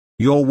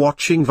You're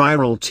watching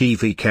Viral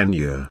TV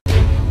Kenya.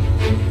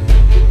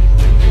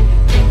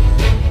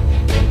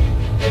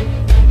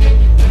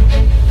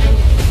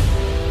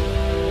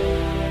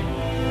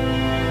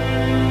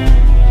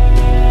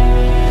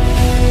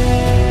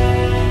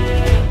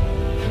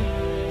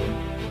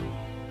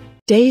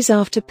 Days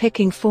after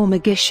picking former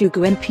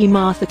Gisugu MP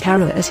Martha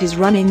Karua as his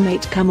running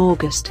mate come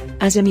August,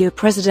 Azimio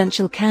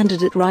presidential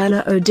candidate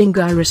Raila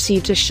Odinga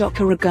received a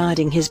shocker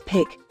regarding his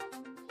pick.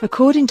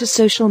 According to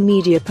social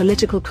media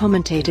political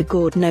commentator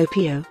Gordon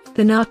Opio,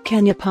 the now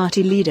Kenya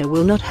party leader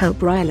will not help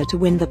Raila to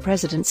win the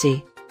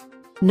presidency.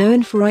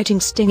 Known for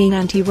writing stinging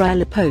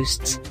anti-Raila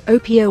posts,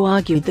 Opio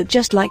argued that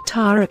just like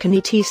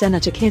Tharaka-Nithi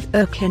Senator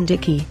Kithure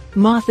Kindiki,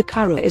 Martha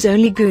Karua is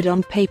only good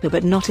on paper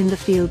but not in the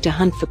field to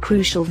hunt for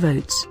crucial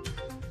votes.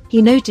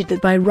 He noted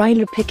that by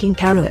Raila picking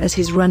Karua as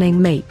his running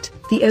mate,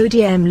 the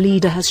ODM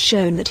leader has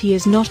shown that he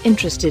is not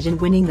interested in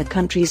winning the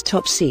country's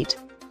top seat.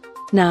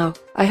 Now,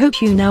 I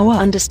hope you now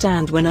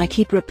understand when I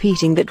keep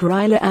repeating that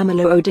Raila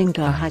Amolo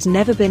Odinga has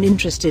never been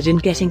interested in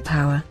getting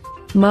power.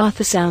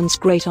 Martha sounds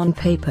great on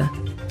paper.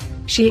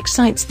 She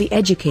excites the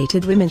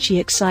educated women, she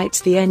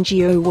excites the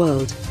NGO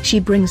world, she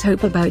brings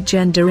hope about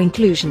gender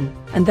inclusion,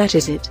 and that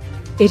is it.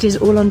 It is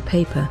all on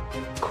paper.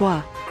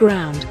 Qua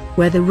ground,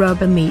 where the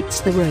rubber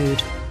meets the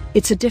road.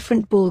 It's a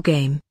different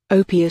ballgame,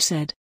 Opio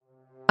said.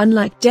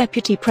 Unlike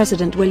Deputy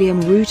President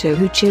William Ruto,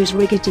 who chose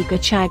Rigathi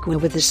Gachagua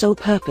with the sole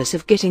purpose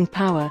of getting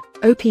power,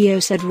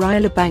 Opio said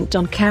Raila banked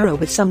on Karua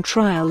with some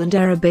trial and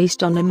error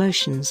based on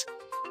emotions.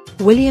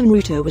 William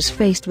Ruto was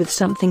faced with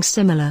something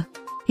similar.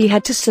 He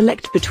had to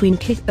select between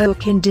Kithure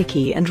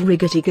Kindiki and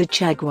Rigathi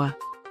Gachagua.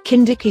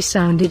 Kindiki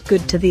sounded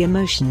good to the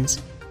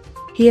emotions.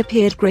 He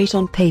appeared great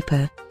on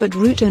paper, but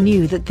Ruto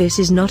knew that this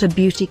is not a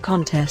beauty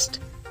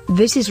contest.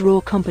 This is raw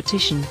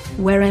competition,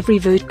 where every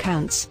vote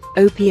counts,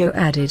 Opio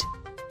added.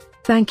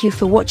 Thank you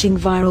for watching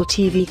Viral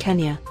TV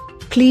Kenya.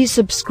 Please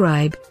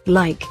subscribe,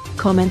 like,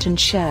 comment and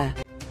share.